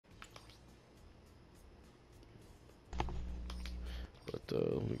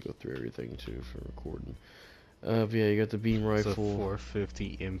let me go through everything too for recording. But yeah, you got the beam It's a rifle.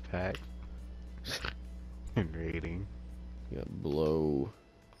 450 impact rating. You got blow,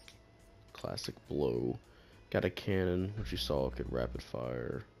 classic blow. Got a cannon, which you saw could rapid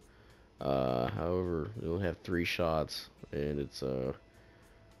fire. However, it only have 3 shots, and it's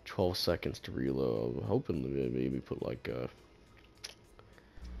 12 seconds to reload. I'm hoping to maybe put like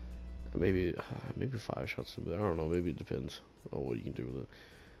maybe 5 shots, but I don't know. Maybe it depends on what you can do with it.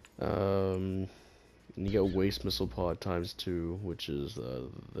 And you got waste missile pod ×2, which is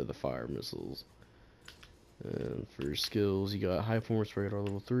the fire missiles. And for your skills, you got high performance radar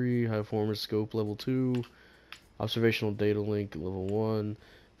level 3, high performance scope level 2, observational data link level 1,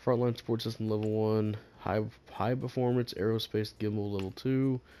 frontline support system level 1, high performance aerospace gimbal level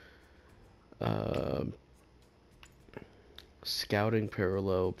 2, scouting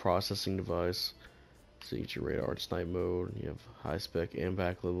parallel processing device. So you get your radar and snipe mode. You have high spec and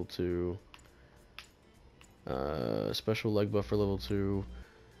back level 2, special leg buffer level 2,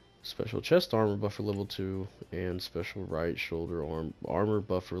 special chest armor buffer level 2, and special right shoulder armor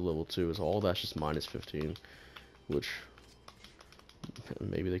buffer level 2. Is all that's just minus 15, which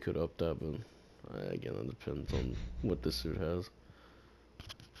maybe they could up that, but again, that depends on what this suit has.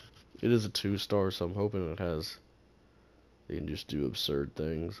 It is a 2-star, so I'm hoping it has. They can just do absurd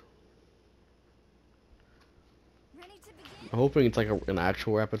things. I'm hoping it's like an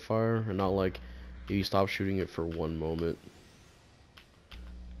actual rapid fire, and not like you stop shooting it for 1 moment.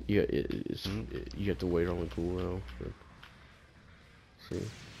 Yeah, you have to wait on the cooldown. See,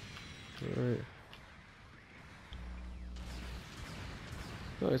 all right.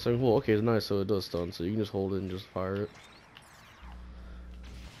 Nice, like, well, okay, it's nice, so it does stun, so you can just hold it and just fire it.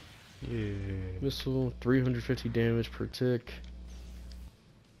 Yeah. Missile, 350 damage per tick.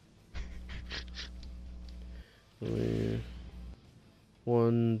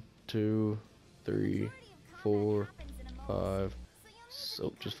 1, 2, 3, 4, 5.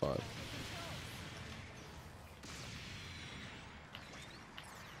 So just 5.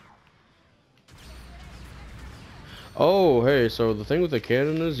 Oh, hey, so the thing with the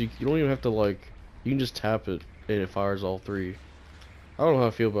cannon is you don't even have to, like, you can just tap it and it fires all 3. I don't know how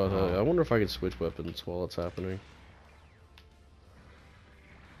I feel about that. I wonder if I can switch weapons while it's happening.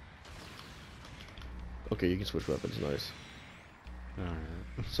 Okay, you can switch weapons, nice. Alright.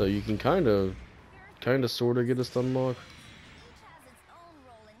 So you can kinda sorta get a stun lock.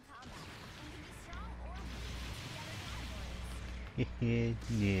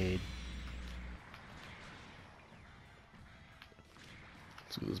 Ned.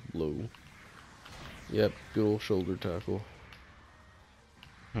 Let's do this blow. Yep, good old shoulder tackle.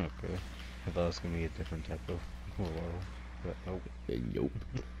 Okay. I thought it was gonna be a different type of blow, but nope. Hey, nope.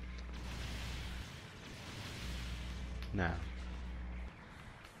 Now,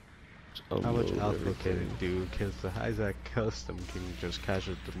 how much Unload alpha can everything. it do? Because the Hizack custom can just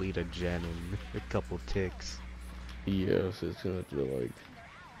casually delete a gen in a couple ticks. Yes, it's gonna do like.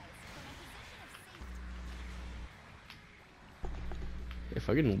 If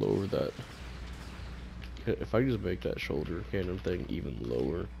I can lower that. If I just make that shoulder cannon thing even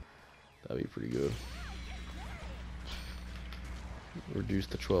lower, that'd be pretty good. Reduce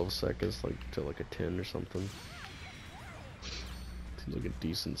the 12 seconds to like a 10 or something. Seems like a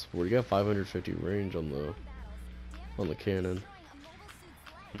decent sport. You got 550 range on the cannon.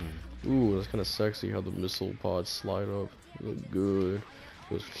 Ooh, that's kind of sexy how the missile pods slide up. Look good.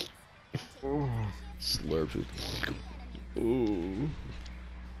 Goes slurps it. Ooh.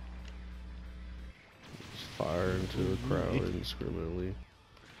 Just fire into the crowd indiscriminately.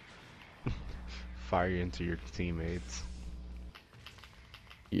 Fire into your teammates.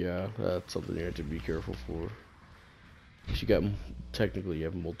 Yeah, that's something you have to be careful for. Technically you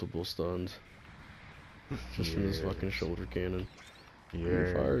have multiple stuns. Just from this fucking shoulder cannon. You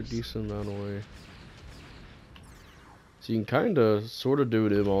can fire a decent amount away. So you can kinda, sorta do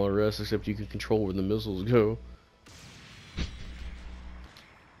it in all the rest, except you can control where the missiles go.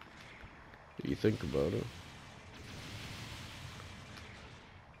 If you think about it.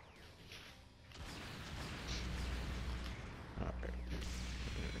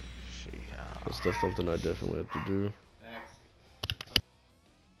 That's something I definitely have to do.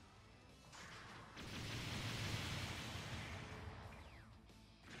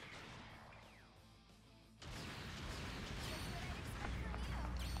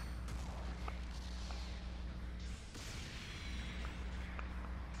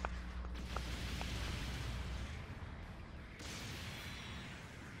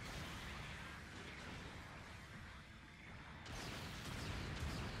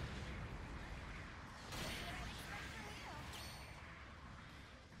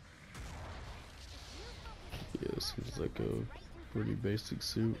 like a pretty basic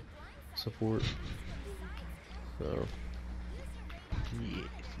suit support. So,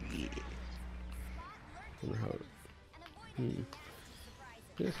 Yeah. wonder how.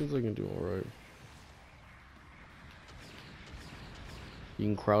 Yeah, seems like I can do all right. You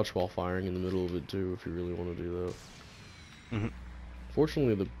can crouch while firing in the middle of it too, if you really want to do that. Mm-hmm.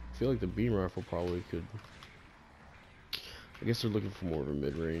 Fortunately, I feel like the beam rifle probably could. I guess they're looking for more of a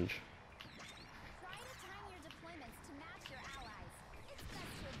mid-range.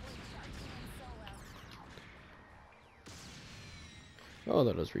 Oh,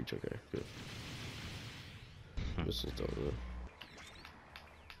 that does reach. Okay, good. Missiles don't though.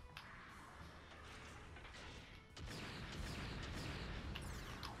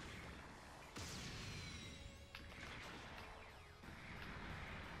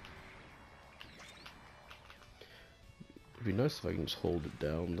 It'd be nice if I can just hold it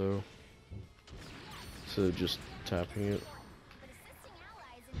down though, instead of just tapping it,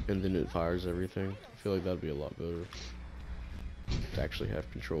 and then it fires everything. I feel like that'd be a lot better to actually have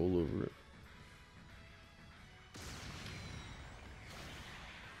control over it.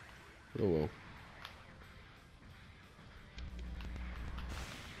 Oh well.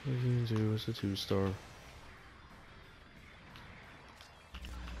 What you can do is a 2-star.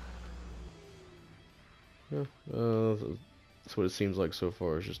 Yeah, that's what it seems like so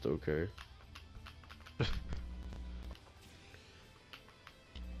far. It's just okay.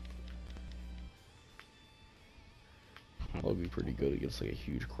 I'll be pretty good against like a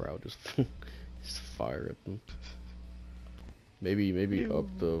huge crowd. Just fire at them. Maybe up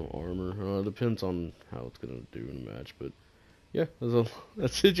the armor. It depends on how it's gonna do in the match, but yeah,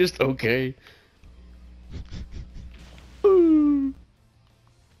 that's it. Just okay. Ooh.